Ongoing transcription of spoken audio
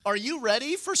Are you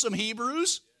ready for some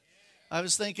Hebrews? I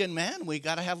was thinking, man, we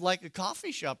got to have like a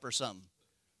coffee shop or something.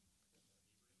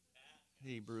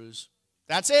 Hebrews.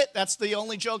 That's it. That's the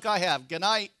only joke I have. Good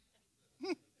night.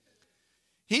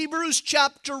 Hebrews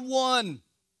chapter 1.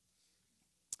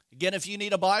 Again, if you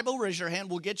need a Bible, raise your hand.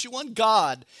 We'll get you one.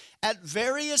 God, at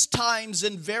various times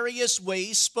in various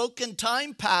ways, spoke in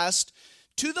time past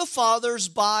to the fathers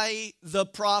by the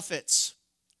prophets,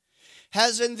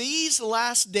 has in these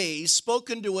last days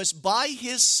spoken to us by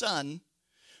his Son,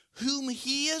 whom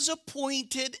he has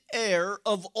appointed heir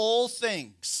of all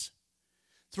things,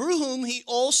 through whom he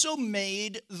also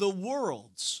made the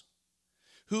worlds,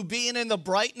 who being in the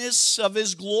brightness of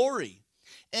his glory,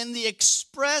 and the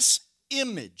express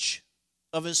image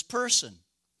of his person,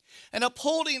 and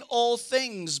upholding all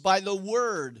things by the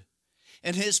word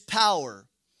and his power,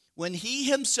 when he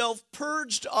himself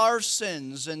purged our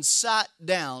sins and sat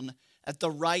down at the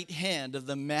right hand of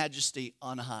the majesty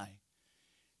on high.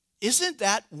 Isn't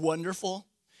that wonderful?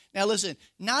 Now listen,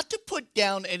 not to put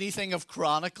down anything of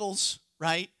Chronicles,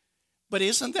 right? But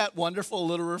isn't that wonderful, a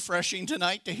little refreshing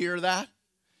tonight to hear that?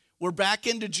 We're back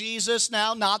into Jesus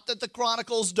now. Not that the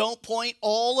Chronicles don't point.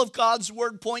 All of God's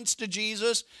word points to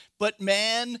Jesus. But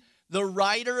man, the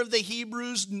writer of the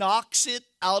Hebrews knocks it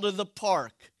out of the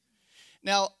park.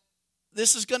 Now,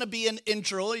 this is going to be an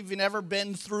intro. If you've never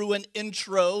been through an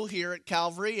intro here at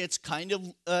Calvary, it's kind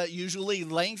of usually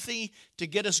lengthy to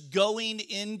get us going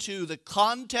into the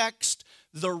context,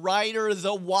 the writer,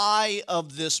 the why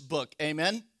of this book.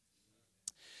 Amen?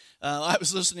 I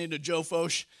was listening to Joe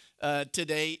Focht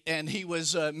today, and he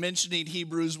was mentioning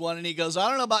Hebrews 1, and he goes, I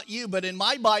don't know about you, but in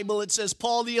my Bible it says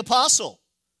Paul the Apostle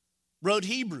wrote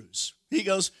Hebrews. He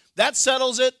goes, that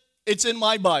settles it. It's in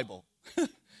my Bible.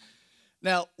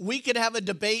 Now, we could have a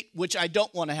debate, which I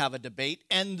don't want to have a debate,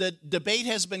 and the debate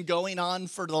has been going on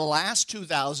for the last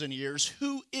 2,000 years.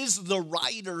 Who is the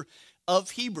writer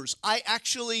of Hebrews? I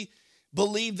actually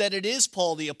believe that it is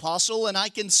Paul the Apostle, and I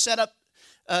can set up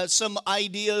some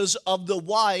ideas of the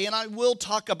why, and I will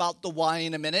talk about the why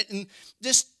in a minute. And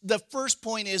the first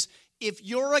point is, if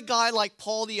you're a guy like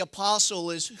Paul the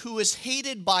Apostle who is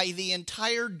hated by the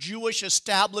entire Jewish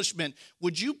establishment,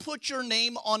 would you put your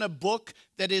name on a book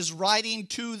that is writing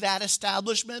to that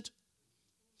establishment?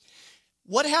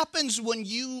 What happens when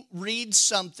you read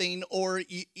something or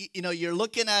you're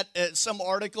looking at some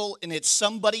article and it's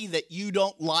somebody that you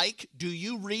don't like? Do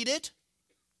you read it?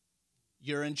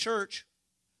 You're in church.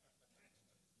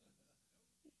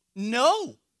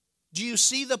 No. Do you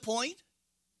see the point?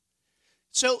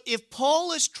 So if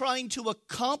Paul is trying to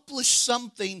accomplish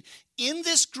something in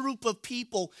this group of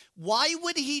people, why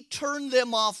would he turn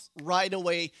them off right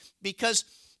away? Because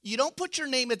you don't put your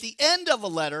name at the end of a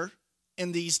letter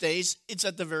in these days, it's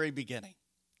at the very beginning.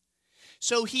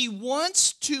 So he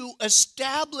wants to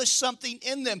establish something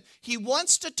in them. He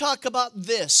wants to talk about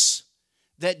this,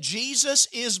 that Jesus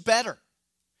is better.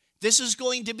 This is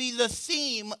going to be the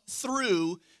theme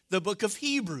through the book of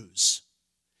Hebrews.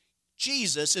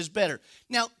 Jesus is better.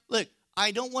 Now, look,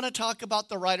 I don't want to talk about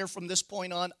the writer from this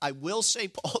point on. I will say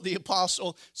Paul the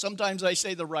Apostle. Sometimes I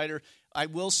say the writer. I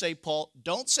will say Paul.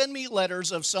 Don't send me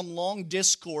letters of some long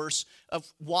discourse of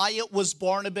why it was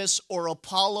Barnabas or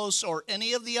Apollos or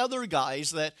any of the other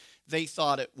guys that they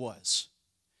thought it was.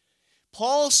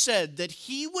 Paul said that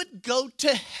he would go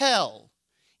to hell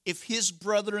if his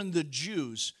brethren, the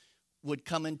Jews, would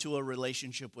come into a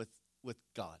relationship with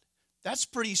God. That's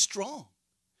pretty strong.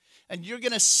 And you're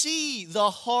going to see the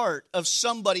heart of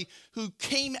somebody who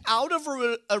came out of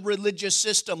a religious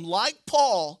system like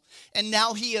Paul, and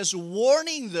now he is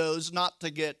warning those not to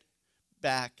get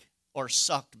back or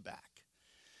sucked back.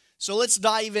 So let's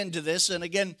dive into this. And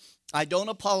again, I don't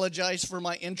apologize for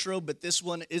my intro, but this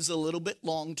one is a little bit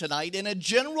long tonight. In a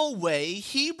general way,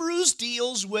 Hebrews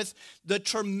deals with the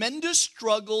tremendous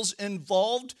struggles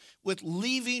involved with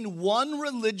leaving one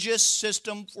religious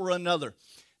system for another.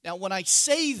 Now, when I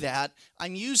say that,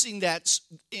 I'm using that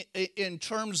in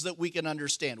terms that we can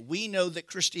understand. We know that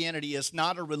Christianity is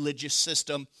not a religious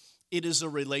system. It is a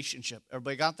relationship.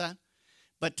 Everybody got that?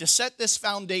 But to set this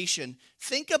foundation,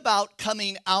 think about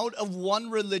coming out of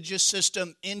one religious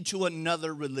system into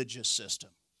another religious system.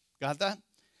 Got that?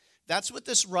 That's what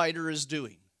this writer is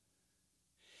doing.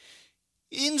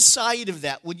 Inside of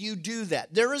that, when you do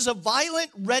that, there is a violent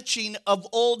wrenching of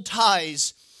old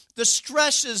ties, the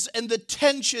stresses and the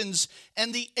tensions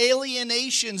and the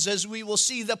alienations, as we will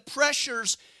see, the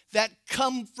pressures that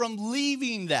come from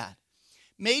leaving that.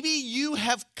 Maybe you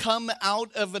have come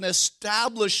out of an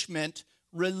establishment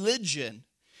religion,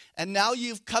 and now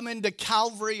you've come into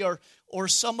Calvary or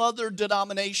some other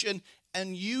denomination,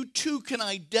 and you too can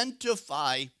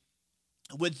identify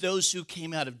with those who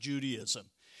came out of Judaism.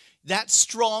 That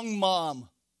strong mom,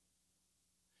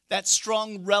 that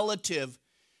strong relative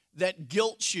that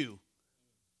guilts you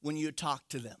when you talk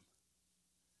to them.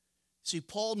 See,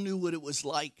 Paul knew what it was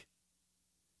like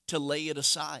to lay it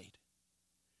aside.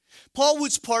 Paul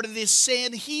was part of this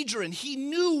Sanhedrin. He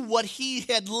knew what he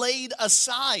had laid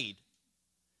aside.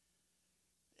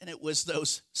 And it was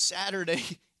those Saturday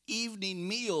evening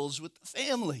meals with the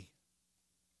family.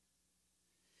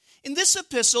 In this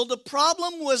epistle, the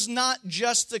problem was not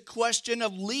just the question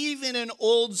of leaving an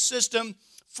old system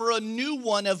for a new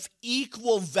one of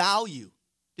equal value.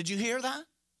 Did you hear that?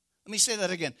 Let me say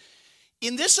that again.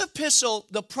 In this epistle,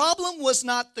 the problem was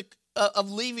not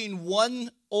of leaving one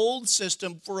old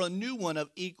system for a new one of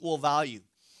equal value.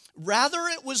 Rather,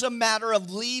 it was a matter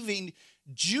of leaving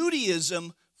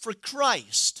Judaism for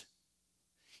Christ.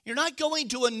 You're not going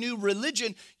to a new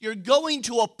religion, you're going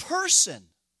to a person.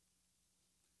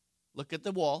 Look at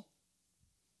the wall.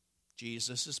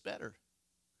 Jesus is better.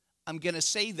 I'm going to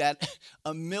say that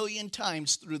 1,000,000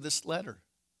 times through this letter.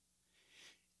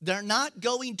 They're not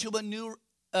going to a new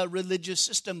religious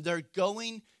system. They're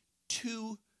going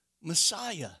to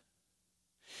Messiah.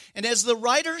 And as the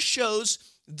writer shows,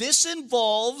 this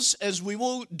involves, as we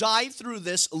will dive through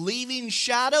this, leaving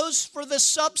shadows for the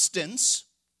substance,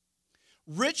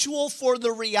 ritual for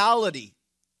the reality,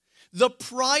 the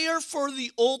prior for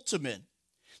the ultimate,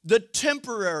 the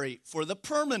temporary for the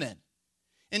permanent.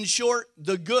 In short,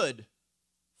 the good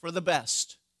for the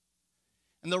best.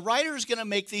 And the writer is going to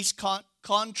make these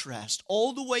contrast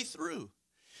all the way through.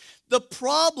 The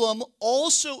problem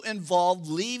also involved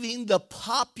leaving the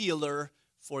popular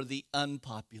for the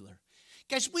unpopular.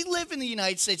 Guys, we live in the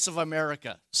United States of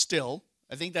America still.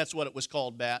 I think that's what it was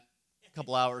called back a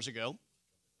couple hours ago.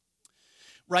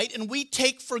 Right? And we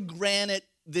take for granted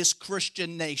this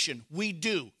Christian nation. We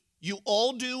do. You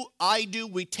all do. I do.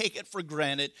 We take it for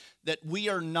granted that we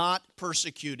are not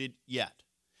persecuted yet.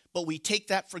 But we take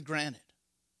that for granted.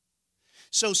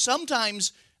 So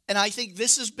sometimes, and I think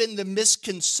this has been the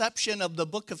misconception of the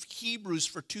book of Hebrews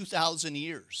for 2,000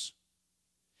 years.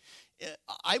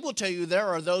 I will tell you, there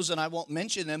are those, and I won't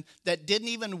mention them, that didn't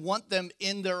even want them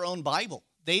in their own Bible.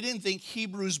 They didn't think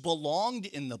Hebrews belonged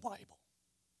in the Bible.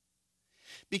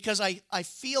 Because I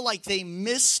feel like they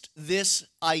missed this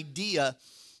idea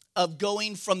of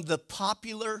going from the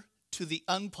popular to the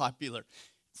unpopular.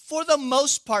 For the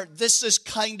most part, this is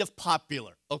kind of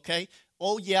popular, okay?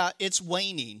 Oh yeah, it's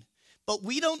waning. But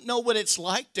we don't know what it's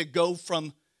like to go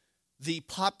from the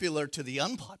popular to the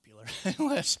unpopular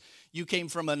unless you came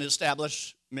from an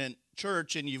establishment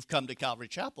church and you've come to Calvary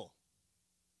Chapel,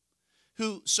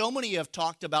 who so many have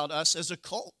talked about us as a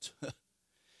cult.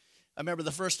 I remember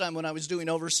the first time when I was doing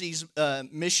overseas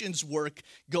missions work,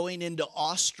 going into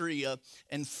Austria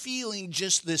and feeling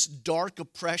just this dark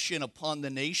oppression upon the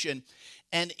nation.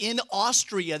 And in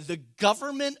Austria, the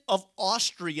government of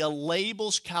Austria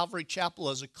labels Calvary Chapel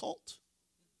as a cult.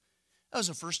 That was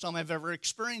the first time I've ever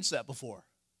experienced that before.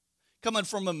 Coming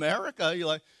from America, you're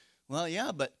like, well,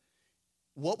 yeah, but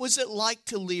what was it like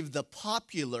to leave the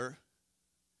popular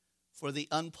for the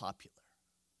unpopular?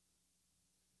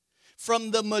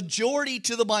 From the majority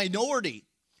to the minority.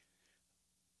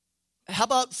 How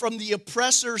about from the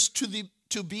oppressors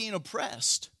to being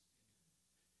oppressed?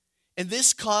 And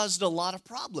this caused a lot of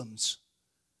problems.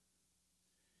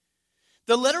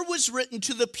 The letter was written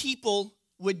to the people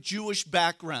with Jewish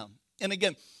background. And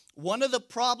again, one of the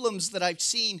problems that I've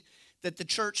seen that the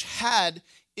church had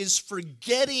is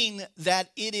forgetting that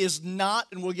it is not,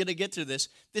 and we're going to get to this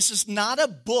is not a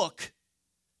book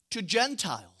to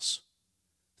Gentiles.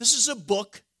 This is a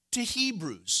book to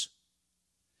Hebrews.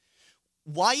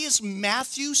 Why is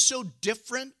Matthew so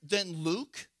different than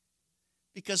Luke?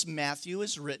 Because Matthew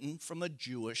is written from a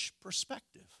Jewish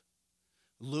perspective.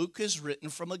 Luke is written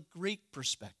from a Greek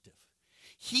perspective.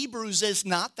 Hebrews is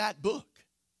not that book.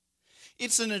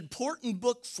 It's an important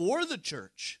book for the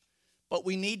church, but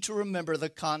we need to remember the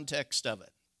context of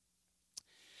it.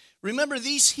 Remember,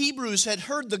 these Hebrews had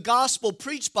heard the gospel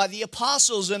preached by the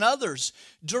apostles and others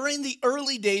during the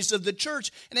early days of the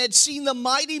church and had seen the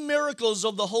mighty miracles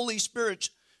of the Holy Spirit,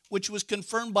 which was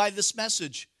confirmed by this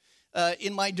message.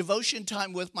 In my devotion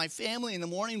time with my family in the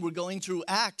morning, we're going through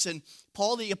Acts, and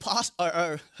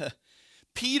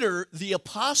Peter the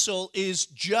apostle is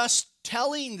just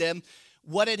telling them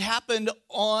what had happened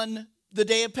on the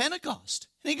day of Pentecost.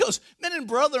 And he goes, men and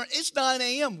brethren, it's 9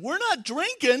 a.m. We're not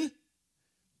drinking.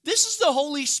 This is the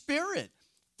Holy Spirit.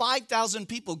 5,000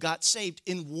 people got saved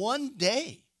in one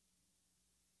day.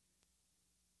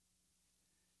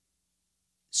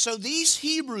 So these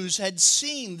Hebrews had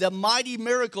seen the mighty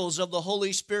miracles of the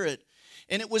Holy Spirit.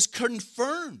 And it was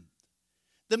confirmed.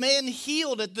 The man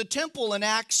healed at the temple in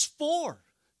Acts 4.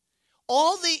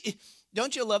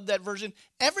 Don't you love that version?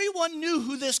 Everyone knew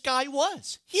who this guy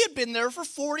was. He had been there for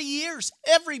 40 years.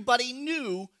 Everybody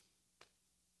knew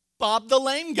Bob the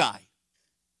lame guy.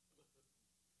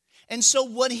 And so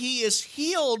when he is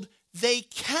healed, they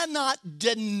cannot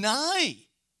deny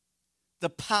the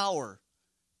power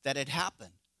that had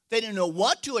happened. They didn't know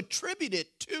what to attribute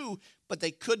it to, but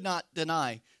they could not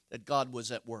deny that God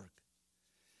was at work.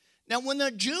 Now, when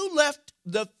the Jew left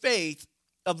the faith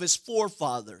of his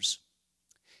forefathers,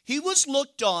 he was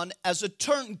looked on as a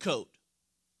turncoat,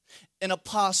 an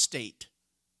apostate,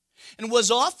 and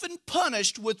was often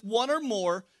punished with one or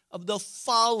more of the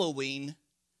following.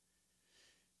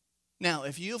 Now,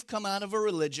 if you have come out of a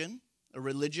religion, a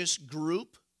religious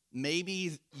group,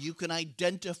 maybe you can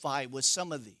identify with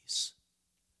some of these.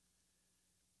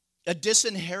 A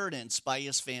disinheritance by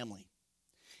his family.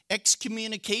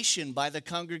 Excommunication by the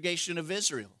congregation of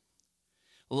Israel.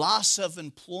 Loss of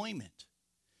employment.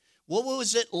 What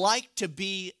was it like to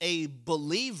be a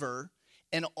believer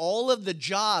and all of the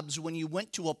jobs when you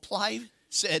went to apply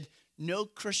said no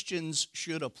Christians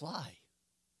should apply?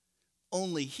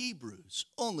 Only Hebrews,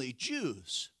 only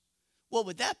Jews. What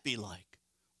would that be like?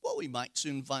 Well, we might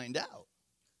soon find out.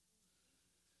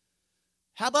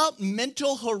 How about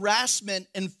mental harassment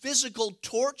and physical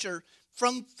torture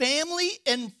from family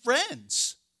and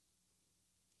friends?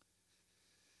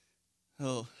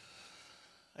 Oh,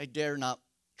 I dare not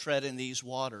tread in these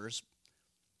waters,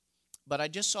 but I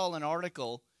just saw an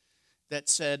article that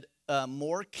said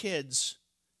more kids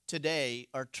today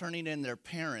are turning in their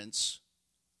parents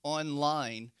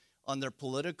online on their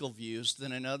political views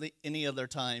than any other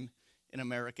time in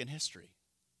American history.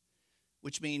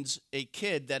 Which means a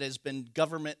kid that has been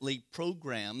governmentally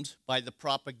programmed by the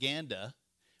propaganda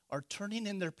are turning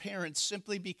in their parents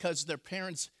simply because their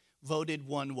parents voted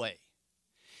one way.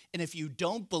 And if you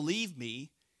don't believe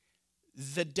me,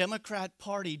 the Democrat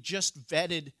Party just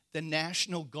vetted the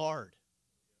National Guard.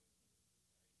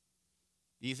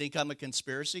 Do you think I'm a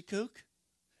conspiracy kook?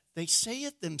 They say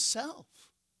it themselves.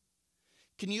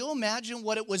 Can you imagine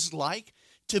what it was like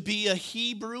to be a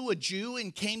Hebrew, a Jew,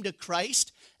 and came to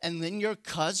Christ, and then your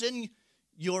cousin,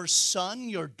 your son,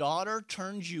 your daughter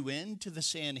turns you in to the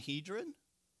Sanhedrin?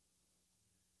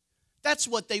 That's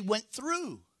what they went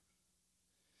through.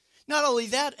 Not only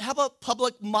that, how about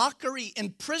public mockery,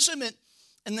 imprisonment,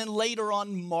 and then later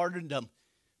on martyrdom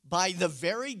by the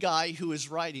very guy who is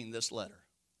writing this letter,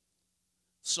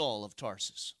 Saul of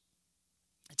Tarsus.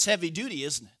 It's heavy duty,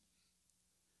 isn't it?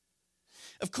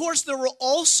 Of course, there were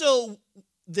also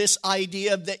this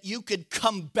idea that you could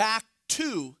come back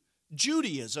to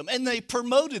Judaism, and they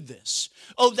promoted this.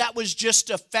 Oh, that was just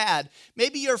a fad.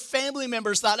 Maybe your family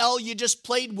members thought, oh, you just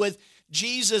played with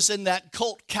Jesus in that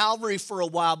cult Calvary for a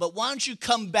while, but why don't you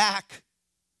come back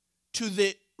to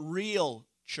the real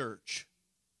church?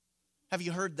 Have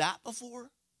you heard that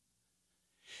before?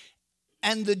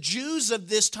 And the Jews of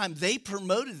this time, they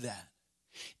promoted that.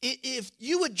 If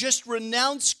you would just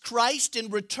renounce Christ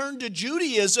and return to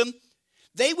Judaism,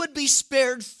 they would be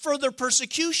spared further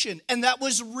persecution, and that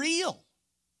was real.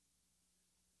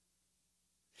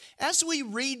 As we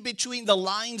read between the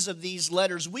lines of these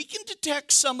letters, we can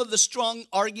detect some of the strong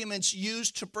arguments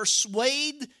used to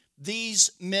persuade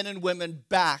these men and women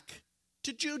back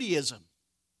to Judaism.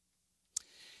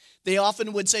 They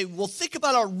often would say, well, think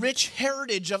about our rich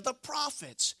heritage of the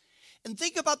prophets. And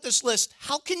think about this list.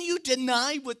 How can you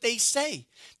deny what they say?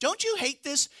 Don't you hate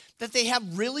this, that they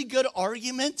have really good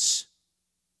arguments?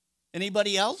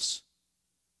 Anybody else?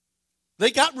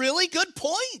 They got really good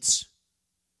points.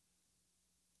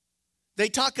 They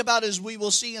talk about, as we will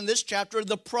see in this chapter,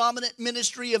 the prominent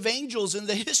ministry of angels in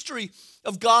the history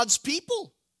of God's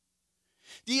people.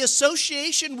 The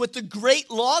association with the great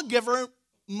lawgiver,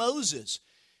 Moses.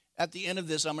 At the end of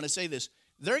this, I'm going to say this.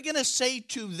 They're going to say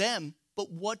to them,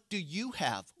 but what do you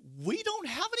have? We don't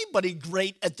have anybody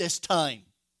great at this time.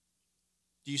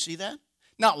 Do you see that?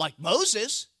 Not like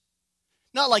Moses.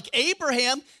 Not like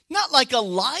Abraham. Not like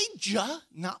Elijah.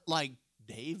 Not like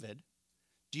David.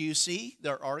 Do you see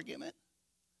their argument?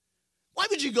 Why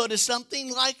would you go to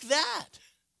something like that?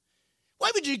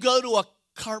 Why would you go to a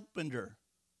carpenter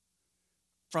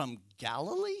from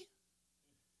Galilee?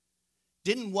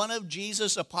 Didn't one of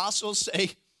Jesus' apostles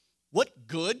say, what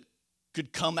good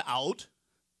could come out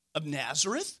of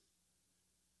Nazareth?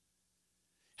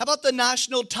 How about the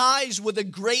national ties with the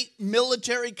great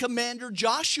military commander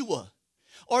Joshua?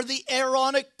 Or the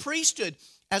Aaronic priesthood?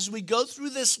 As we go through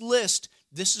this list,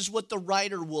 this is what the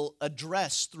writer will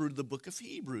address through the book of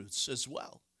Hebrews as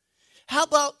well. How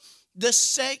about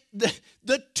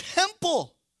the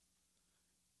temple.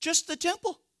 Just the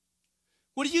temple.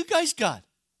 What do you guys got?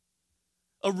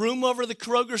 A room over the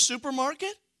Kroger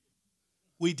supermarket?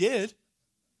 We did.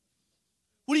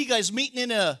 What are you guys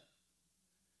meeting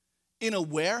in a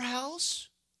warehouse?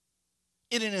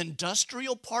 In an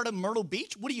industrial part of Myrtle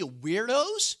Beach? What are you,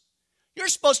 weirdos? You're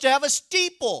supposed to have a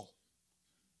steeple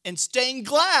and stained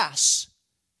glass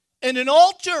and an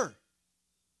altar.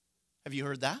 Have you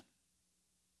heard that?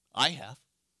 I have.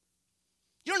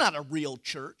 You're not a real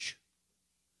church.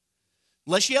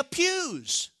 Unless you have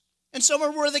pews and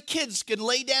somewhere where the kids can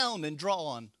lay down and draw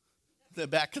on the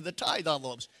back of the tithe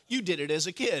envelopes. You did it as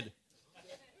a kid.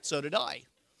 So did I.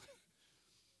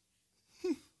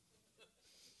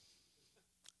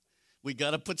 We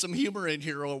got to put some humor in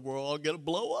here or we're all going to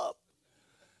blow up.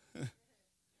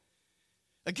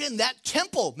 Again, that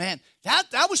temple, man,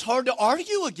 that was hard to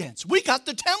argue against. We got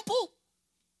the temple.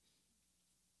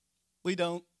 We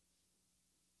don't.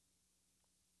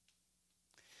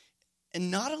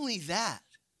 And not only that,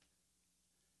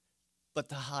 but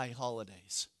the high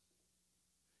holidays.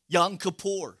 Yom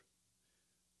Kippur,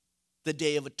 the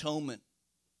Day of Atonement.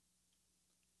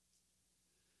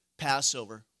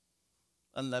 Passover,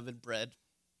 unleavened bread,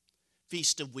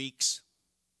 Feast of Weeks.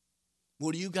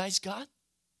 What do you guys got?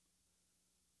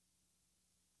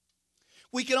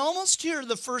 We can almost hear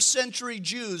the first century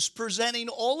Jews presenting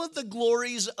all of the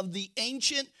glories of the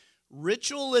ancient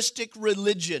ritualistic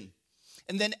religion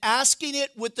and then asking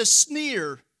it with a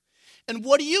sneer, and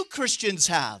what do you Christians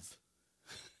have?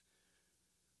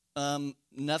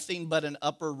 Nothing but an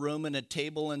upper room and a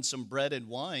table and some bread and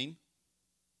wine.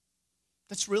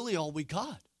 That's really all we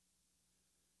got.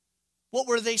 What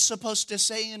were they supposed to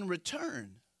say in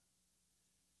return?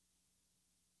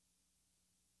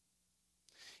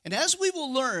 And as we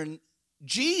will learn,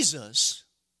 Jesus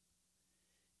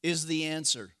is the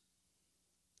answer.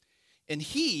 And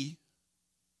he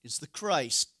is the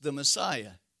Christ, the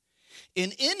Messiah.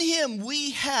 And in him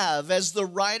we have, as the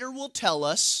writer will tell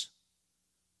us,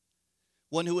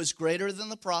 one who is greater than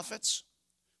the prophets,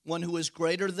 one who is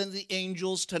greater than the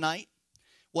angels tonight,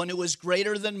 one who is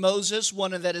greater than Moses,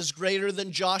 one that is greater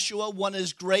than Joshua, one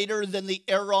is greater than the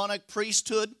Aaronic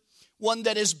priesthood, one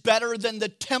that is better than the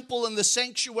temple and the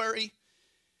sanctuary,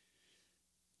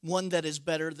 one that is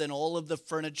better than all of the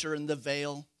furniture and the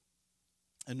veil,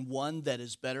 and one that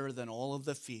is better than all of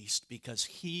the feast because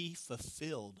he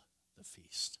fulfilled the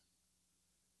feast.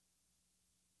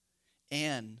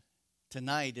 And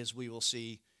tonight, as we will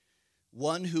see,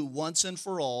 one who once and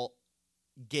for all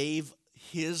gave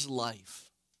his life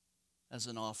as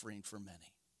an offering for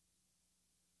many.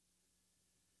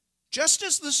 Just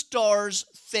as the stars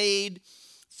fade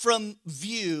from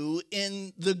view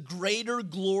in the greater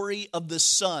glory of the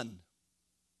sun,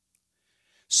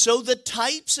 so the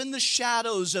types and the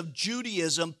shadows of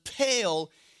Judaism pale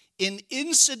in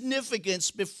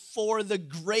insignificance before the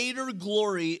greater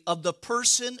glory of the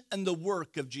person and the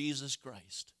work of Jesus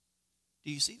Christ.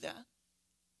 Do you see that?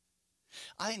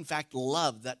 I, in fact,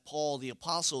 love that Paul the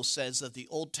Apostle says that the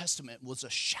Old Testament was a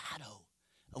shadow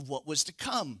of what was to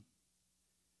come.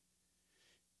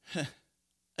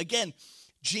 Again,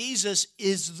 Jesus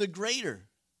is the greater.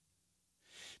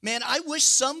 Man, I wish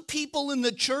some people in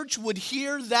the church would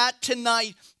hear that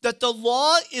tonight, that the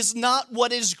law is not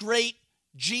what is great,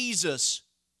 Jesus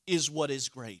is what is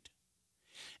great.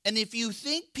 And if you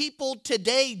think people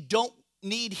today don't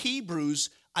need Hebrews,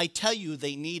 I tell you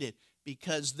they need it,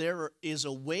 because there is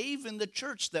a wave in the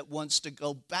church that wants to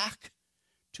go back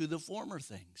to the former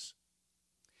things,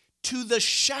 to the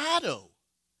shadow,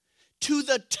 to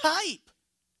the type.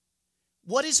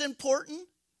 What is important?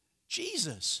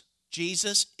 Jesus.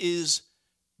 Jesus is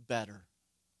better.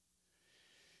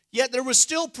 Yet there were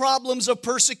still problems of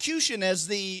persecution, as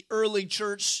the early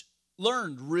church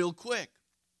learned real quick.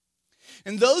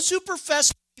 And those who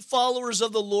professed to be followers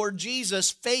of the Lord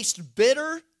Jesus faced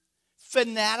bitter,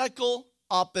 fanatical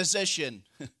opposition.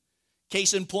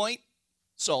 Case in point,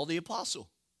 Saul the Apostle,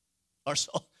 or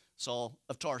Saul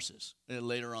of Tarsus, and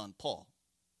later on Paul.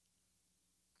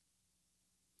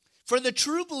 For the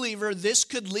true believer, this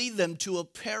could lead them to a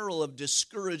peril of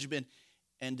discouragement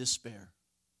and despair.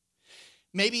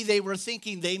 Maybe they were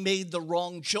thinking they made the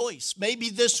wrong choice. Maybe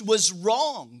this was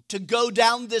wrong to go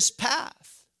down this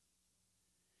path.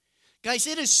 Guys,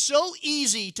 it is so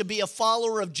easy to be a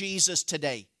follower of Jesus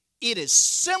today. It is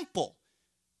simple.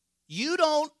 You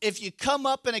don't, if you come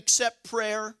up and accept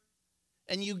prayer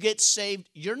and you get saved,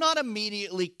 you're not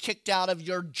immediately kicked out of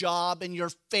your job and your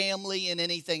family and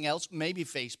anything else, maybe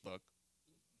Facebook.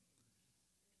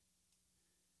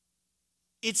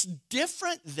 It's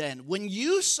different then. When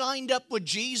you signed up with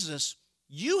Jesus,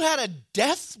 you had a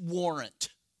death warrant.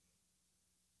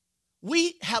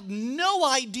 We have no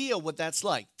idea what that's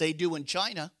like. They do in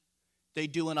China. They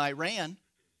do in Iran.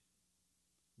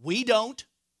 We don't.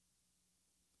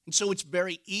 And so it's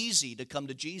very easy to come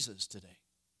to Jesus today.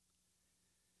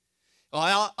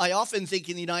 I often think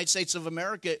in the United States of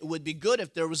America it would be good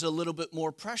if there was a little bit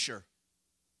more pressure,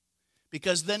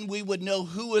 because then we would know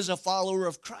who is a follower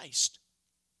of Christ.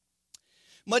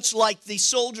 Much like the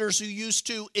soldiers who used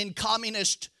to, in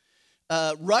communist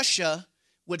Russia,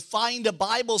 would find a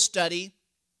Bible study,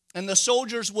 and the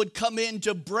soldiers would come in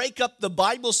to break up the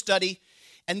Bible study,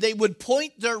 and they would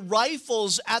point their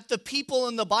rifles at the people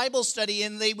in the Bible study,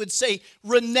 and they would say,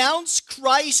 "Renounce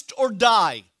Christ or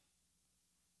die."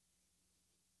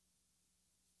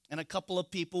 And a couple of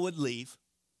people would leave.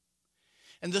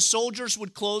 And the soldiers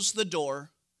would close the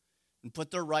door and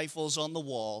put their rifles on the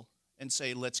wall and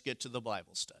say, "Let's get to the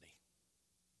Bible study."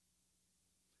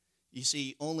 You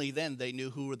see, only then they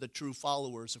knew who were the true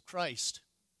followers of Christ.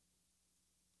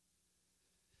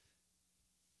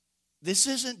 This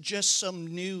isn't just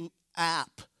some new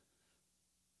app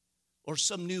or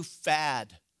some new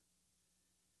fad.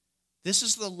 This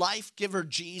is the life giver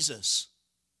Jesus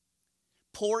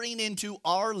pouring into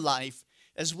our life,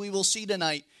 as we will see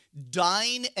tonight,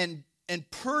 dying and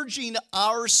purging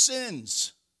our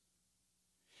sins.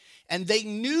 And they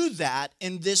knew that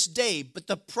in this day. But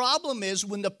the problem is,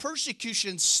 when the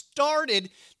persecution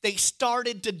started, they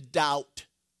started to doubt.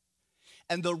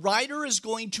 And the writer is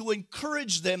going to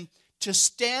encourage them to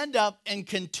stand up and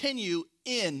continue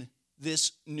in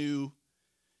this new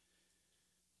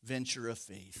venture of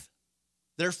faith.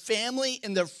 Their family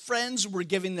and their friends were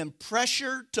giving them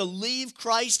pressure to leave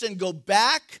Christ and go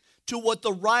back to what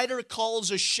the writer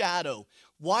calls a shadow.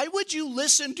 Why would you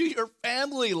listen to your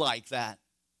family like that?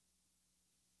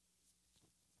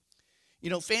 You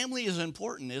know, family is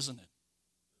important, isn't it?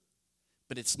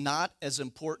 But it's not as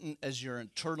important as your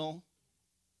eternal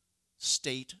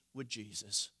state with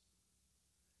Jesus.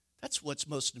 That's what's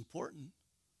most important.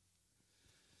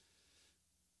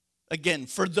 Again,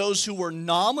 for those who were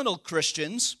nominal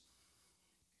Christians,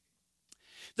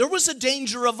 there was a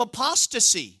danger of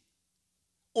apostasy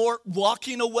or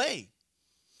walking away.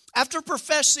 After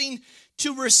professing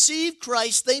to receive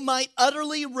Christ, they might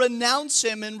utterly renounce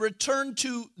him and return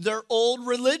to their old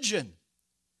religion.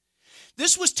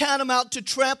 This was tantamount to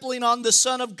trampling on the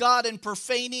Son of God and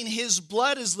profaning his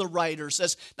blood, as the writer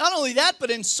says. Not only that, but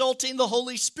insulting the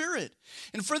Holy Spirit.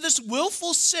 And for this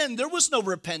willful sin, there was no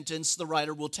repentance, the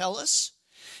writer will tell us.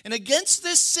 And against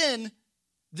this sin,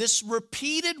 this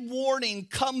repeated warning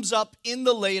comes up in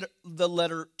the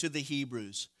letter to the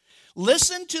Hebrews.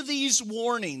 Listen to these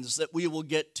warnings that we will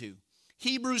get to.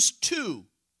 Hebrews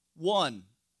 2:1.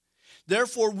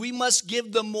 Therefore, we must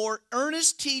give the more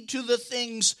earnest heed to the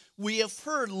things we have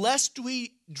heard, lest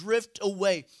we drift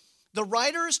away. The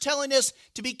writer is telling us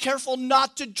to be careful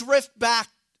not to drift back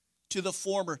to the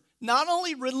former, not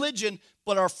only religion,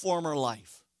 but our former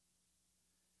life.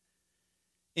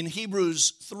 In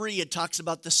Hebrews 3, it talks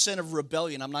about the sin of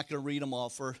rebellion. I'm not going to read them all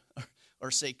for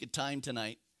our sake of time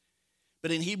tonight.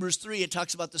 But in Hebrews 3, it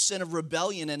talks about the sin of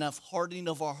rebellion and of hardening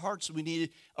of our hearts. We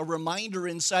need a reminder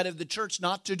inside of the church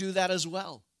not to do that as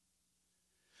well.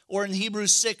 Or in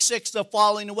Hebrews 6:6, the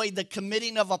falling away, the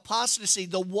committing of apostasy,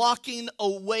 the walking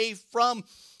away from.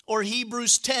 Or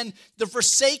Hebrews 10, the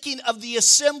forsaking of the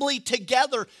assembly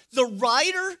together. The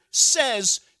writer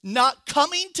says, not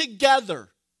coming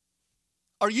together.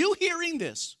 Are you hearing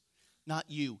this? Not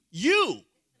you. You.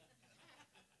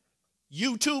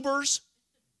 YouTubers.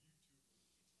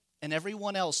 And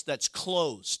everyone else that's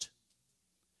closed.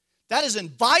 That is in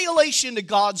violation to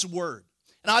God's word.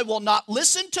 And I will not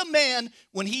listen to man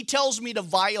when he tells me to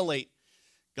violate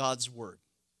God's word.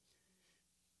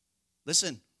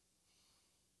 Listen.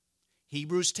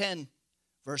 Hebrews 10,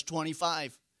 verse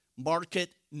 25. Mark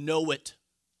it, know it.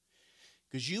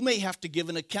 Because you may have to give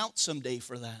an account someday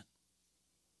for that.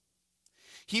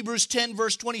 Hebrews 10,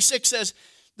 verse 26 says,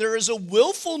 there is a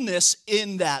willfulness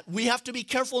in that. We have to be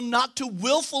careful not to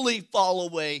willfully fall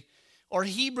away. Or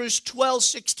Hebrews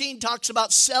 12:16 talks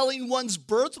about selling one's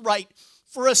birthright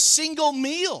for a single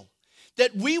meal.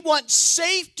 That we want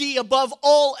safety above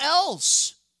all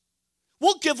else.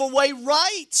 We'll give away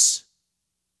rights.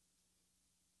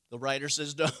 The writer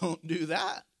says don't do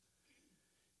that.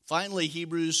 Finally,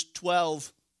 Hebrews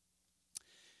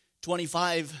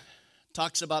 12:25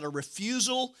 talks about a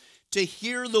refusal to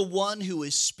hear the one who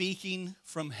is speaking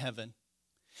from heaven.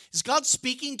 Is God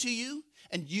speaking to you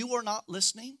and you are not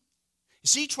listening?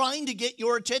 Is he trying to get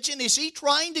your attention? Is he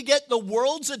trying to get the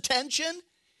world's attention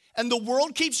and the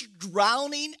world keeps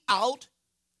drowning out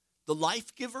the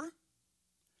life giver?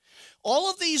 All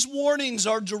of these warnings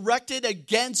are directed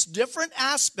against different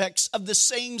aspects of the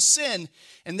same sin,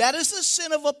 and that is the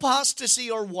sin of apostasy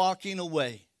or walking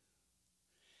away.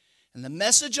 And the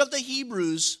message of the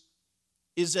Hebrews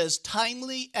is as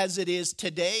timely as it is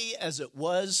today as it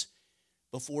was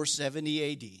before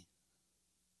 70 AD.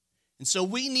 And so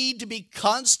we need to be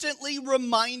constantly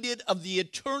reminded of the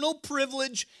eternal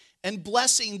privilege and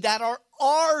blessing that are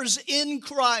ours in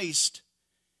Christ.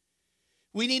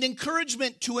 We need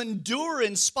encouragement to endure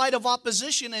in spite of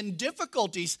opposition and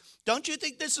difficulties. Don't you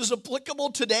think this is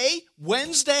applicable today,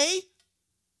 Wednesday,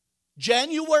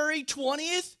 January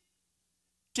 20th,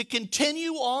 to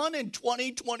continue on in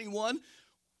 2021?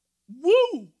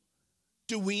 Woo!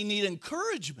 Do we need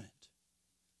encouragement?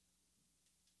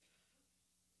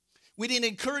 We need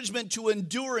encouragement to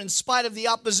endure in spite of the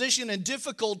opposition and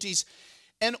difficulties.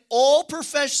 And all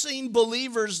professing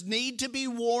believers need to be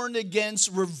warned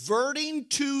against reverting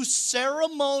to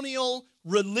ceremonial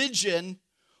religion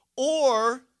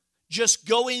or just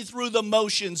going through the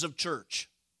motions of church.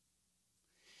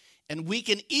 And we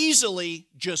can easily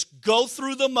just go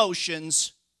through the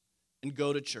motions and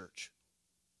go to church.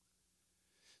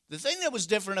 The thing that was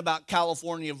different about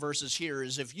California versus here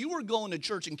is if you were going to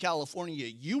church in California,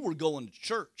 you were going to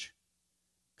church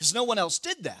because no one else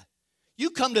did that.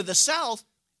 You come to the South,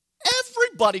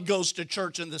 everybody goes to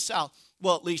church in the South.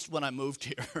 Well, at least when I moved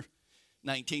here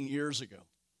 19 years ago.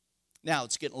 Now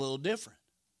it's getting a little different.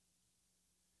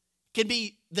 It can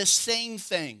be the same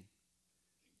thing.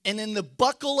 And in the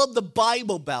buckle of the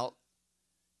Bible Belt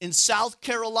in South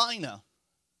Carolina,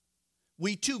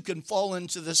 we too can fall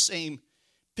into the same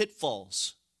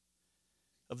pitfalls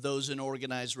of those in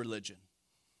organized religion.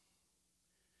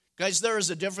 Guys, there is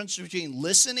a difference between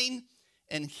listening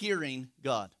and hearing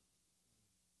God.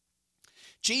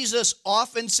 Jesus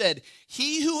often said,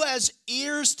 "He who has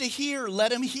ears to hear,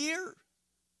 let him hear."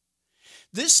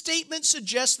 This statement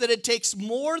suggests that it takes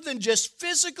more than just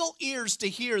physical ears to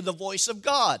hear the voice of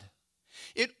God.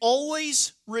 It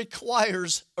always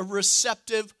requires a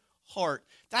receptive heart.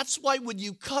 That's why when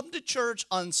you come to church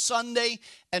on Sunday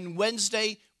and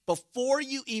Wednesday, before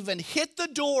you even hit the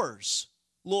doors,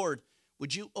 Lord,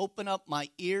 would you open up my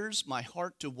ears, my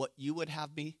heart to what you would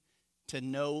have me to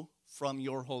know from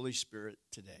your Holy Spirit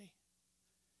today?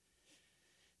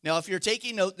 Now, if you're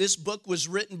taking note, this book was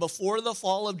written before the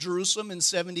fall of Jerusalem in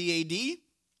 70 AD.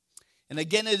 And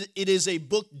again, it is a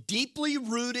book deeply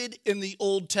rooted in the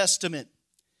Old Testament.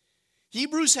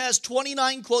 Hebrews has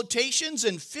 29 quotations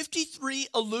and 53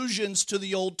 allusions to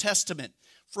the Old Testament,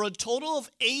 for a total of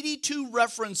 82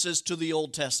 references to the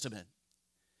Old Testament.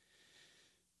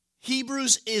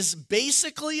 Hebrews is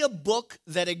basically a book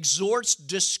that exhorts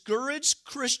discouraged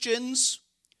Christians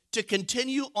to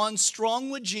continue on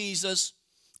strong with Jesus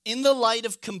in the light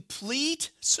of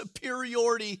complete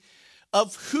superiority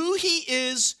of who he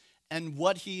is and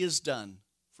what he has done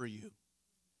for you.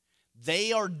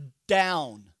 They are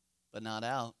down, but not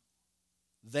out.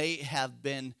 They have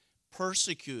been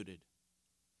persecuted.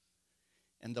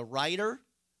 And the writer,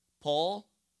 Paul,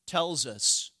 tells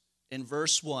us in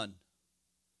verse 1,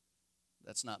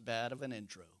 that's not bad of an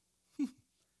intro.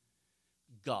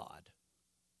 God.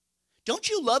 Don't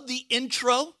you love the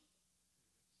intro?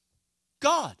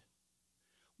 God.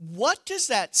 What does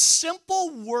that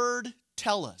simple word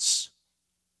tell us?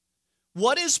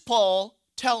 What is Paul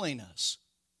telling us?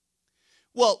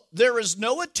 Well, there is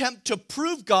no attempt to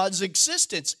prove God's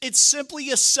existence. It's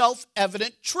simply a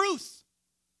self-evident truth.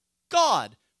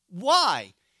 God.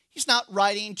 Why? He's not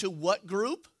writing to what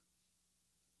group?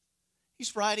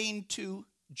 He's writing to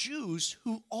Jews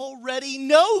who already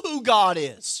know who God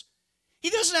is. He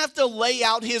doesn't have to lay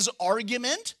out his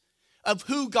argument of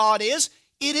who God is.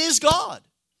 It is God.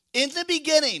 In the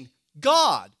beginning,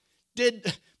 God.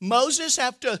 Did Moses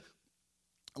have to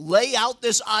lay out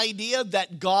this idea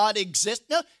that God exists?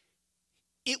 No,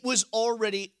 it was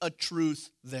already a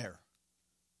truth there.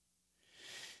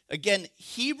 Again,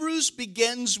 Hebrews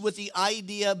begins with the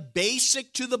idea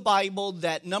basic to the Bible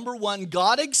that, number one,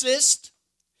 God exists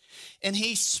and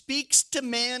he speaks to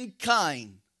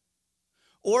mankind.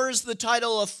 Or as the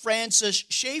title of Francis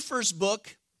Schaeffer's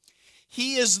book,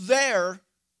 he is there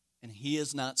and he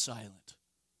is not silent.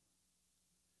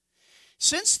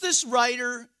 Since this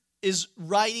writer is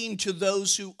writing to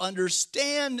those who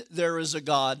understand there is a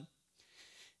God,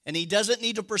 and he doesn't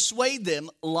need to persuade them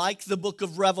like the book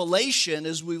of Revelation,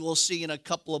 as we will see in a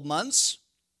couple of months,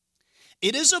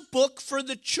 it is a book for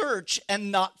the church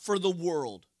and not for the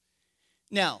world.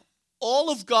 Now, all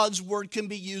of God's word can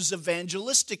be used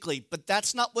evangelistically, but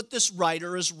that's not what this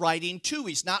writer is writing to.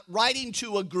 He's not writing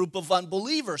to a group of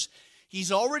unbelievers.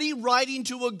 He's already writing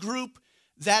to a group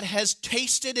that has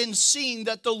tasted and seen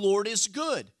that the Lord is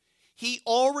good. He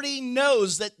already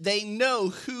knows that they know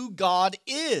who God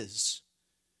is.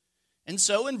 And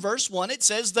so in verse 1, it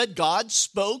says that God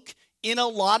spoke in a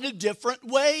lot of different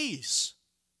ways.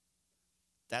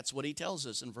 That's what he tells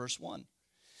us in verse 1.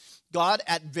 God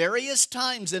at various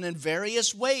times and in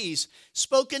various ways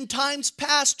spoke in times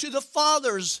past to the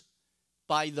fathers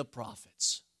by the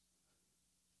prophets,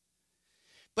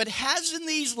 but has in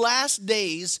these last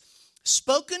days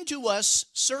spoken to us,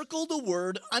 circle the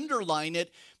word, underline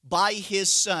it, by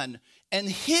his Son. And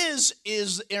his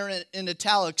is in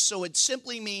italics, so it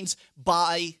simply means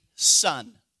by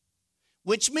Son.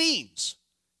 Which means,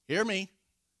 hear me,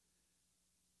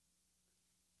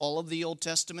 all of the Old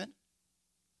Testament,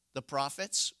 the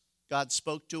prophets, God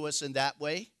spoke to us in that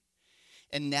way.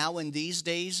 And now in these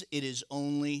days, it is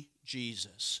only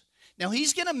Jesus. Now,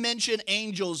 he's going to mention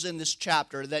angels in this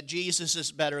chapter, that Jesus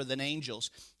is better than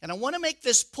angels. And I want to make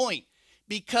this point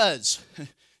because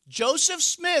Joseph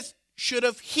Smith should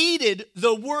have heeded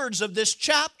the words of this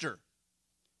chapter.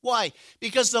 Why?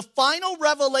 Because the final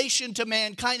revelation to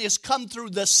mankind has come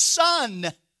through the Son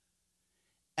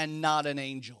and not an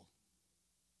angel.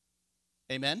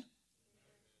 Amen?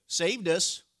 Saved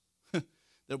us.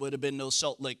 There would have been no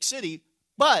Salt Lake City.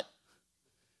 But,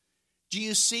 do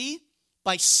you see?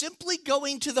 By simply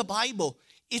going to the Bible,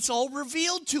 it's all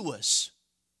revealed to us.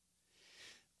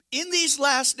 In these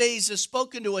last days is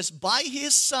spoken to us by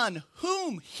his Son,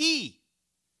 whom he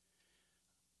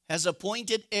has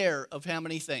appointed heir of how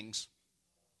many things?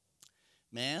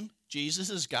 Man, Jesus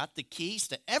has got the keys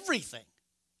to everything.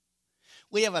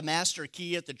 We have a master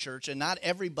key at the church, and not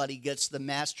everybody gets the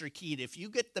master key. If you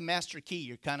get the master key,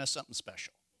 you're kind of something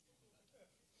special.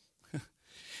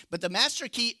 But the master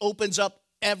key opens up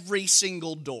every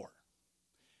single door.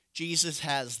 Jesus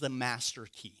has the master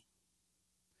key.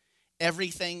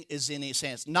 Everything is in his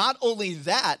hands. Not only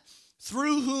that,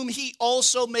 through whom he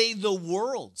also made the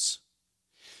worlds.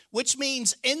 Which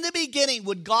means in the beginning,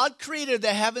 when God created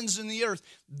the heavens and the earth,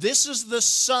 this is the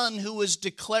Son who is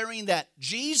declaring that.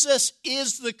 Jesus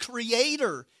is the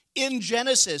creator in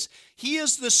Genesis. He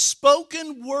is the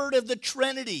spoken word of the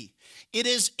Trinity. It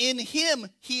is in him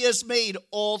he has made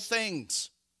all things.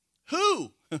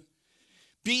 Who?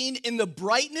 Being in the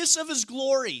brightness of his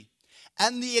glory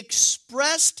and the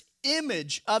expressed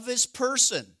image of his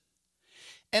person,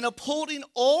 and upholding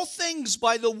all things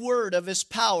by the word of his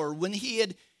power, when he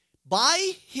had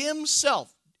by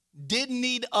himself didn't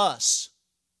need us.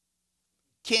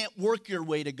 Can't work your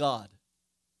way to God.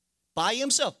 By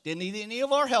himself, didn't need any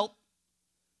of our help.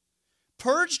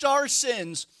 Purged our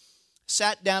sins,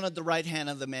 sat down at the right hand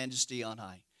of the Majesty on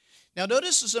high. Now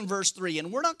notice this in verse 3,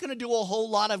 and we're not going to do a whole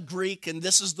lot of Greek, and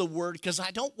this is the word, because I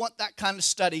don't want that kind of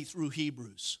study through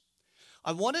Hebrews.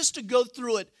 I want us to go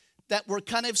through it, that we're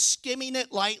kind of skimming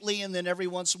it lightly, and then every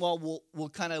once in a while we'll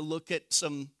kind of look at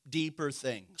some deeper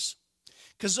things.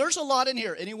 Because there's a lot in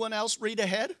here. Anyone else read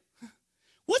ahead?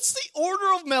 What's the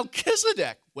order of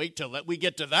Melchizedek? Wait till we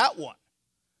get to that one.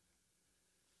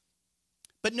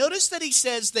 But notice that he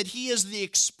says that he is the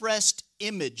expressed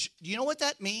image. Do you know what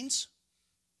that means?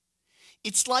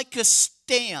 It's like a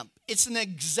stamp. It's an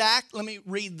exact, let me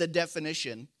read the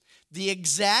definition. The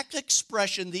exact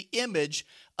expression, the image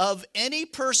of any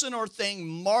person or thing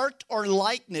marked or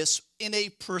likeness in a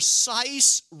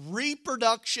precise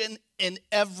reproduction in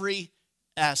every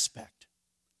aspect.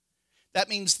 That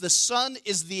means the Son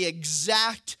is the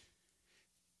exact,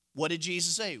 what did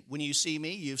Jesus say? When you see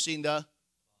me, you've seen the,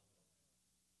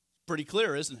 pretty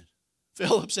clear, isn't it?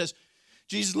 Philip says,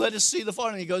 Jesus, let us see the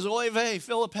Father. And he goes, oy vey,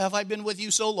 Philip, have I been with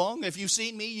you so long? If you've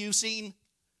seen me, you've seen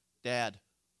Dad.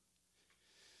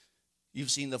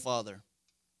 You've seen the Father.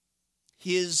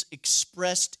 His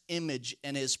expressed image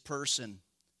and his person.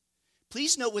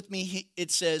 Please note with me,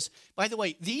 it says, by the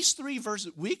way, these three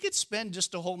verses, we could spend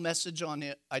just a whole message on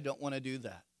it. I don't want to do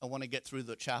that. I want to get through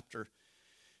the chapter.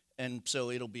 And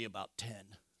so it'll be about 10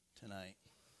 tonight.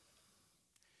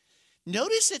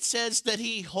 Notice it says that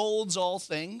he holds all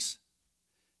things.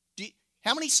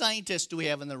 How many scientists do we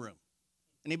have in the room?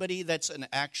 Anybody that's an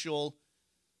actual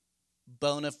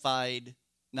bona fide,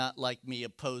 not like me, a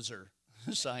poser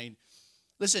sign?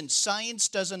 Listen, science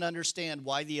doesn't understand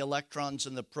why the electrons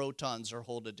and the protons are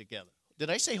holded together. Did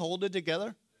I say holded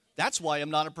together? That's why I'm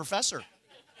not a professor.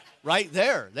 Right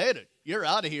there. You're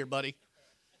out of here, buddy.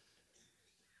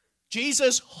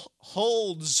 Jesus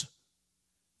holds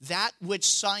that which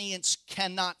science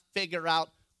cannot figure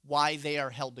out why they are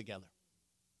held together.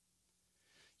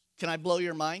 Can I blow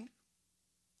your mind?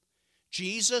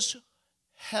 Jesus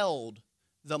held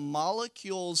the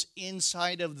molecules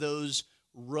inside of those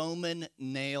Roman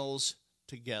nails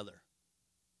together.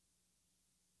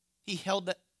 he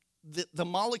held the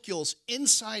molecules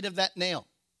inside of that nail.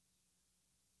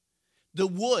 The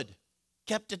wood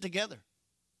kept it together.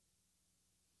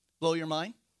 Blow your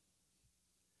mind?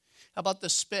 How about the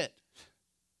spit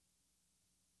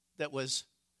that was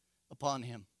upon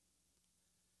him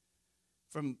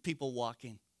from people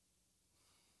walking?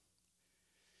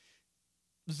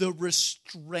 The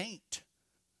restraint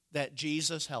that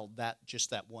Jesus held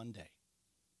just that one day,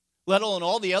 let alone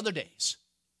all the other days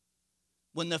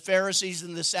when the Pharisees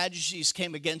and the Sadducees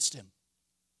came against him.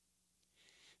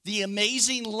 The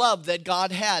amazing love that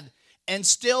God had and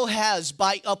still has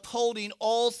by upholding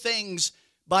all things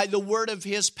by the word of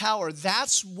his power.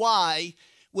 That's why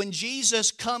when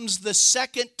Jesus comes the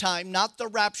second time, not the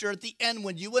rapture at the end,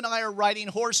 when you and I are riding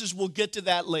horses, we'll get to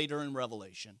that later in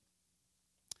Revelation,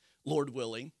 Lord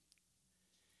willing,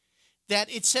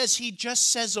 that it says he just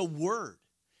says a word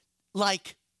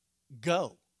like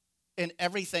go, and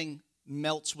everything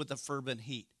melts with a fervent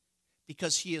heat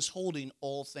because he is holding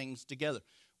all things together.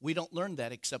 We don't learn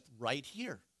that except right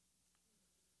here.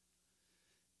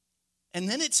 And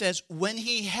then it says, when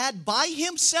he had by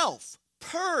himself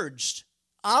purged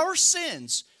our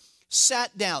sins,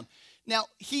 sat down. Now,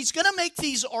 he's going to make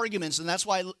these arguments, and that's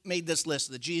why I made this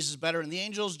list, that Jesus is better than the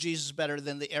angels, Jesus is better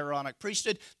than the Aaronic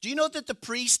priesthood. Do you know that the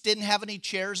priests didn't have any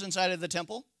chairs inside of the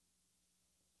temple?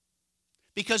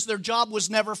 Because their job was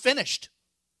never finished.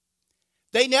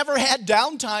 They never had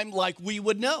downtime like we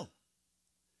would know.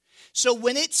 So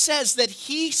when it says that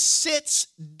he sits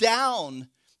down,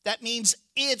 that means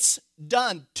it's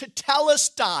done.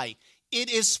 Tetelestai, it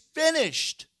is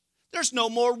finished. There's no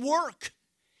more work.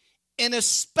 And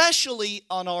especially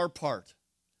on our part,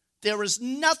 there is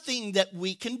nothing that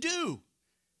we can do.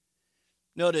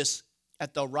 Notice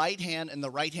at the right hand, and the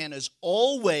right hand is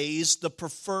always the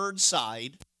preferred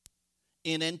side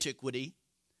in antiquity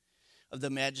of the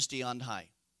majesty on high.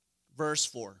 Verse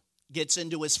 4 gets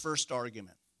into his first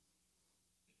argument.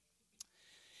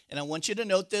 And I want you to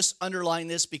note this, underline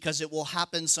this, because it will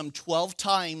happen some 12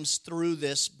 times through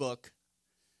this book.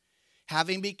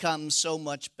 Having become so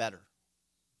much better.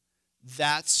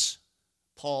 That's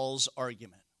Paul's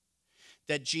argument.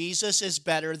 That Jesus is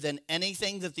better than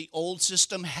anything that the old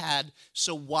system had,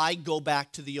 so why go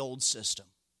back to the old system?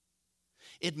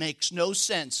 It makes no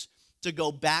sense to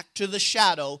go back to the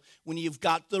shadow when you've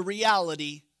got the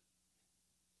reality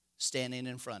standing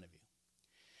in front of you.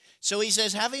 So he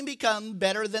says, having become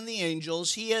better than the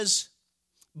angels, he has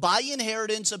by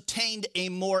inheritance obtained a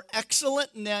more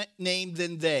excellent name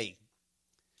than they.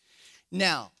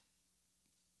 Now,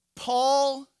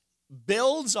 Paul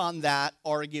builds on that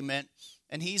argument,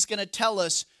 and he's going to tell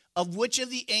us of which of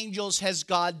the angels has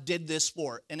God did this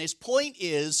for. And his point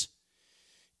is,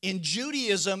 in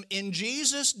Judaism, in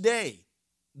Jesus' day,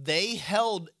 they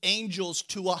held angels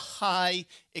to a high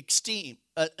esteem.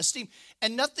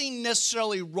 And nothing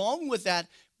necessarily wrong with that,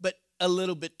 but a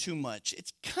little bit too much.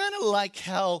 It's kind of like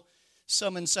how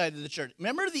some inside of the church.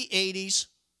 Remember the 80s?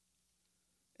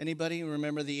 Anybody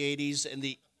remember the 80s? And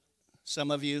some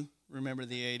of you remember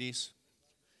the 80s?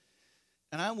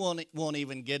 And I won't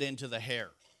even get into the hair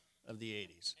of the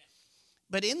 80s.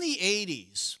 But in the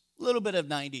 80s, a little bit of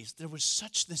 90s, there was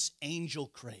such this angel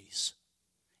craze.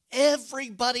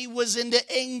 Everybody was into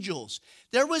angels.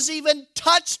 There was even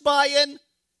Touched by an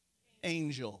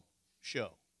Angel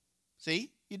show. See?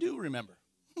 You do remember.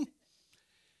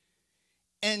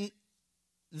 And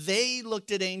they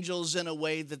looked at angels in a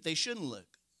way that they shouldn't look.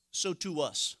 So to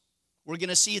us. We're going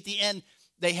to see at the end,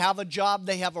 they have a job,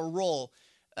 they have a role.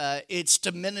 It's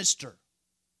to minister.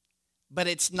 But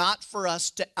it's not for us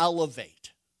to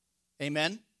elevate.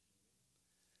 Amen?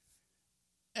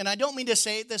 And I don't mean to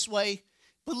say it this way,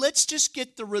 but let's just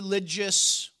get the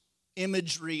religious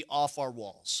imagery off our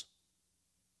walls.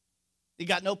 You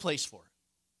got no place for it.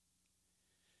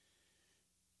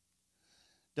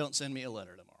 Don't send me a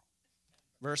letter tomorrow.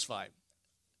 Verse 5.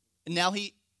 And now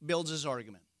he builds his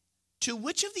argument. To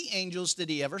which of the angels did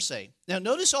he ever say? Now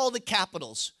notice all the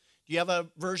capitals. Do you have a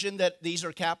version that these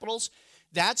are capitals?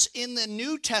 That's in the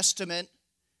New Testament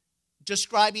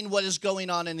describing what is going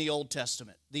on in the Old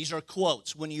Testament. These are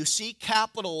quotes. When you see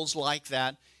capitals like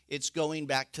that, it's going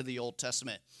back to the Old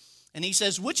Testament. And he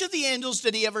says, which of the angels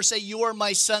did he ever say, you are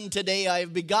my son, today I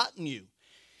have begotten you?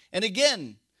 And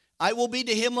again, I will be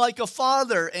to him like a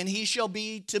father, and he shall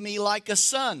be to me like a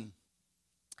son.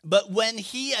 But when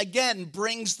he again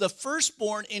brings the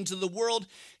firstborn into the world,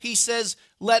 he says,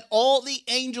 let all the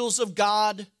angels of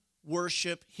God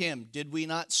worship him. Did we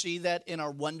not see that in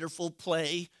our wonderful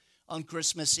play on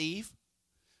Christmas Eve?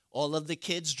 All of the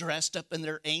kids dressed up in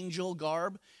their angel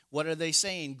garb. What are they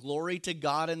saying? Glory to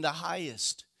God in the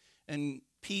highest. And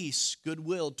peace,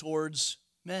 goodwill towards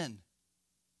men.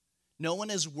 No one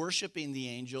is worshiping the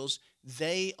angels.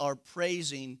 They are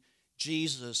praising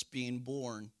Jesus being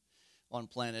born on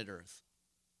planet Earth.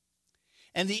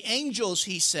 And the angels,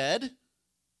 he said,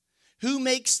 who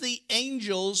makes the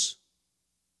angels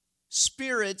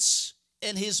spirits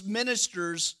and his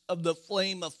ministers of the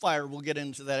flame of fire. We'll get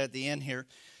into that at the end here.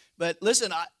 But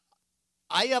listen,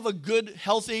 I have a good,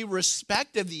 healthy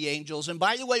respect of the angels. And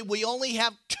by the way, we only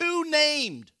have 2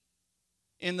 named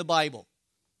in the Bible.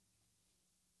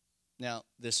 Now,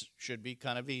 this should be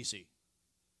kind of easy.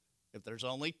 If there's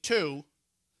only 2,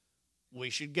 we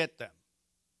should get them.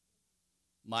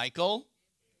 Michael,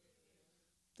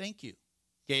 thank you.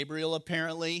 Gabriel,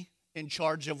 apparently in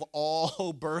charge of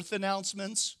all birth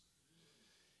announcements.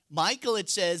 Michael, it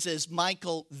says, is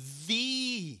Michael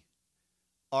the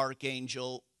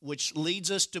archangel, which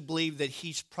leads us to believe that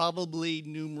he's probably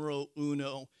numero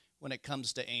uno when it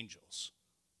comes to angels.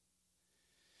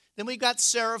 Then we've got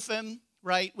seraphim,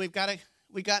 right? We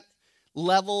got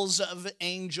levels of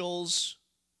angels.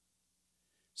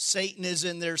 Satan is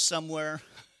in there somewhere.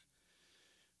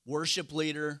 Worship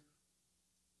leader.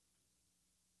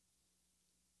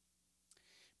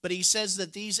 But he says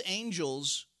that these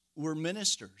angels were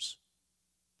ministers.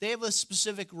 They have a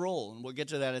specific role, and we'll get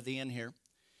to that at the end here.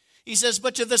 He says,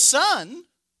 but to the Son,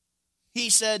 he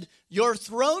said, your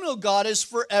throne, O God, is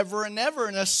forever and ever,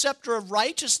 and a scepter of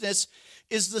righteousness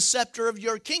is the scepter of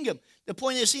your kingdom. The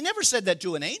point is, he never said that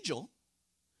to an angel.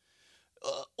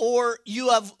 Or you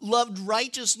have loved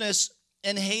righteousness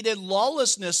and hated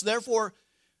lawlessness. Therefore,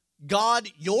 God,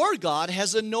 your God,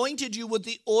 has anointed you with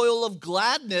the oil of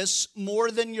gladness more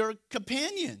than your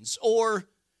companions. Or,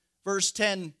 verse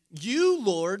 10, you,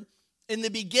 Lord, in the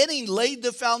beginning laid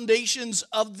the foundations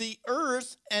of the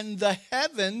earth, and the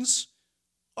heavens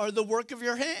are the work of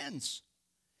your hands.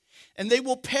 And they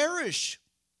will perish,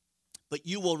 but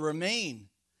you will remain.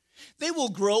 They will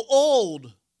grow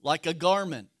old like a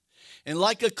garment, and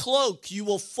like a cloak you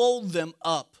will fold them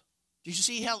up. Do you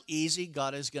see how easy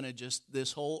God is going to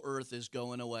this whole earth is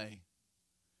going away?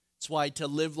 It's why to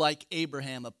live like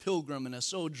Abraham, a pilgrim and a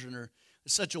sojourner,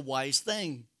 is such a wise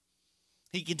thing.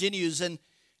 He continues, and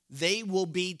they will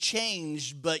be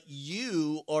changed, but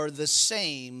you are the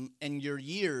same, and your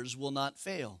years will not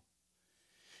fail.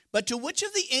 But to which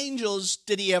of the angels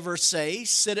did he ever say,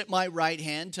 sit at my right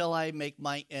hand till I make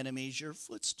my enemies your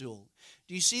footstool?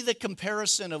 Do you see the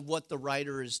comparison of what the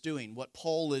writer is doing, what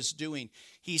Paul is doing?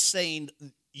 He's saying,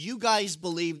 you guys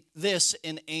believe this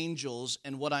in angels,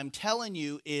 and what I'm telling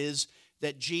you is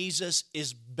that Jesus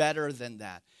is better than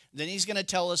that. Then he's going to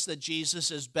tell us that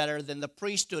Jesus is better than the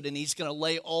priesthood, and he's going to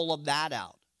lay all of that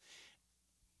out.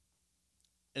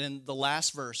 And in the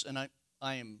last verse, and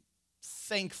I am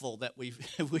thankful that we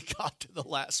got to the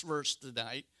last verse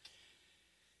tonight.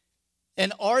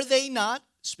 And are they not,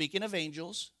 speaking of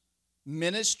angels,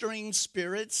 ministering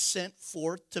spirits sent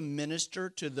forth to minister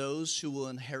to those who will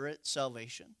inherit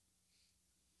salvation?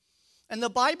 And the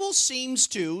Bible seems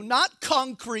to, not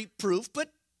concrete proof,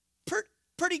 but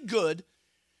pretty good,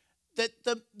 that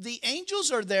the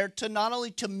angels are there to not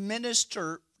only to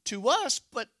minister to us,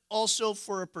 but also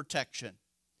for a protection.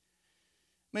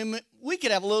 I mean, we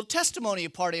could have a little testimony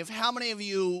party of how many of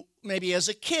you, maybe as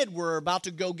a kid, were about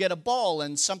to go get a ball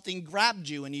and something grabbed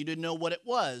you and you didn't know what it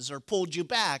was, or pulled you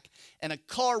back and a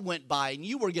car went by and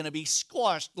you were going to be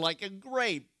squashed like a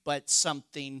grape, but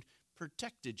something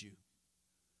protected you.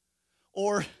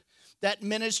 Or that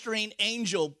ministering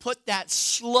angel put that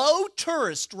slow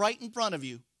tourist right in front of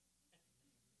you.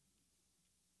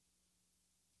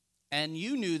 And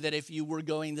you knew that if you were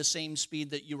going the same speed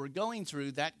that you were going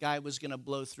through, that guy was going to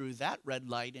blow through that red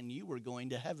light and you were going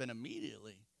to heaven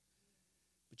immediately.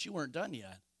 But you weren't done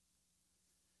yet.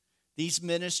 These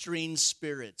ministering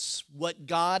spirits, what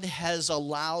God has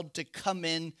allowed to come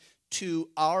into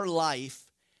our life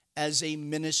as a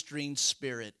ministering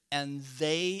spirit, and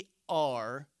they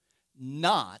are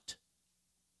not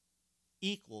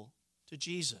equal to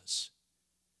Jesus.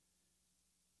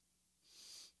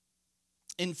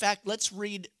 In fact, let's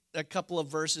read a couple of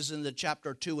verses in the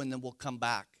chapter 2, and then we'll come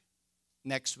back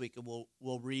next week and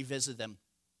we'll revisit them.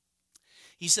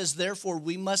 He says, therefore,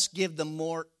 we must give the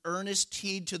more earnest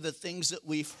heed to the things that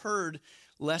we've heard,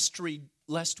 lest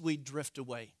we drift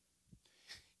away.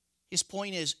 His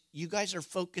point is, you guys are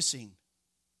focusing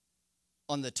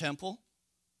on the temple,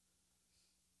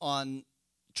 on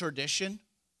tradition,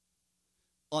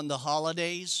 on the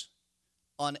holidays,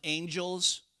 on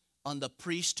angels, on the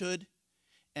priesthood.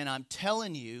 And I'm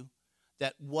telling you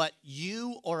that what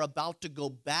you are about to go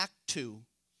back to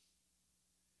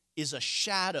is a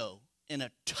shadow and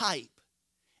a type,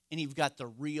 and you've got the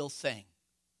real thing.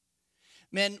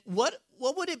 Man, what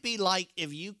would it be like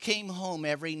if you came home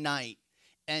every night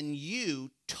and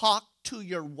you talked to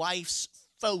your wife's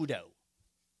photo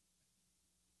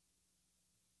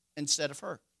instead of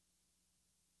her?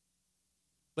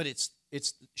 But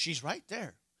she's right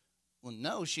there. Well,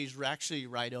 no, she's actually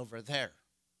right over there.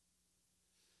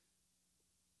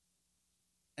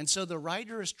 And so the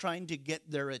writer is trying to get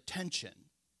their attention.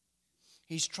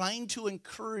 He's trying to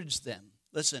encourage them.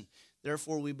 Listen,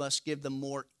 therefore we must give them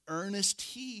more earnest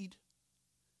heed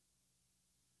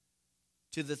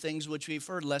to the things which we've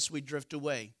heard, lest we drift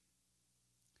away.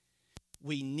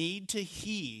 We need to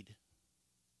heed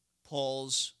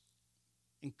Paul's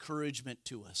encouragement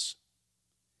to us.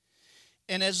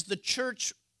 And as the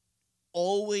church,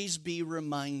 always be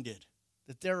reminded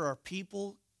that there are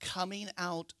people coming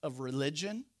out of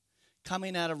religion,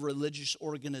 coming out of religious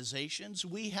organizations.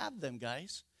 We have them,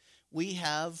 guys. We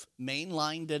have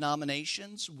mainline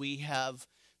denominations. We have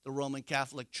the Roman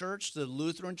Catholic Church, the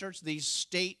Lutheran Church, these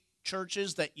state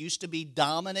churches that used to be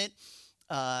dominant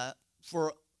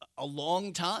for a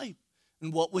long time.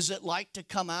 And what was it like to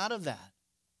come out of that?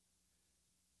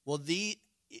 Well,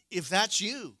 if that's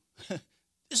you,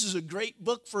 this is a great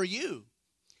book for you.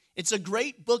 It's a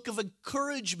great book of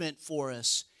encouragement for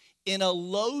us in a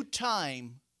low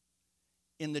time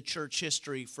in the church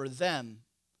history for them,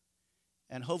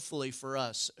 and hopefully for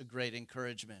us, a great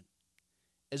encouragement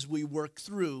as we work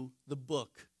through the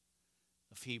book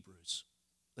of Hebrews.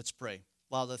 Let's pray.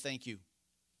 Father, thank you.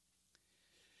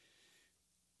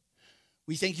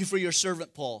 We thank you for your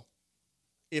servant, Paul.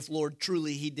 If, Lord,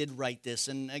 truly he did write this,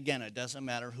 and again, it doesn't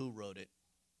matter who wrote it,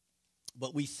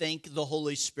 but we thank the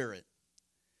Holy Spirit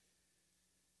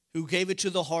who gave it to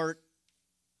the heart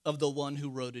of the one who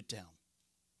wrote it down.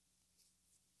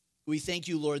 We thank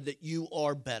you, Lord, that you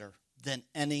are better than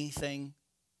anything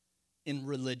in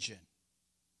religion.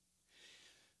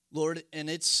 Lord, and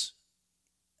it's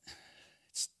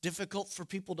difficult for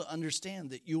people to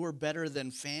understand that you are better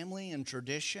than family and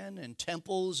tradition and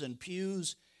temples and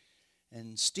pews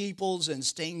and steeples and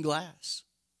stained glass.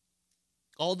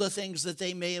 All the things that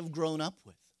they may have grown up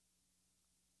with.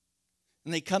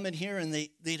 And they come in here and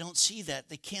they don't see that.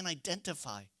 They can't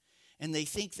identify. And they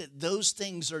think that those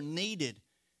things are needed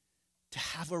to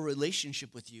have a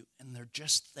relationship with you. And they're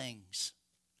just things.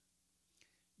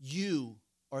 You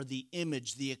are the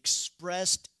image, the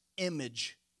expressed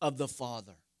image of the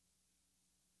Father.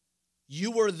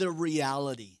 You are the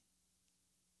reality.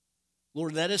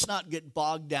 Lord, let us not get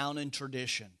bogged down in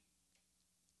tradition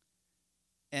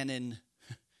and in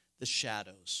the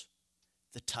shadows,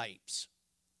 the types.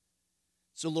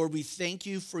 So, Lord, we thank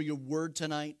you for your word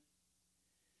tonight.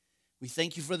 We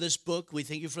thank you for this book. We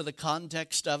thank you for the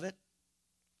context of it.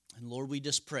 And, Lord, we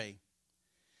just pray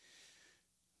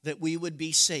that we would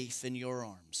be safe in your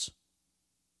arms.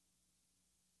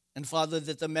 And, Father,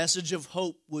 that the message of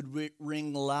hope would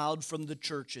ring loud from the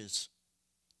churches.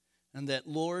 And that,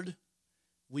 Lord,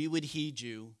 we would heed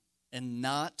you and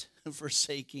not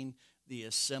forsaking the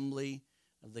assembly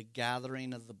of the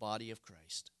gathering of the body of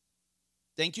Christ.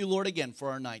 Thank you, Lord, again for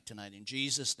our night tonight. In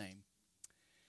Jesus' name.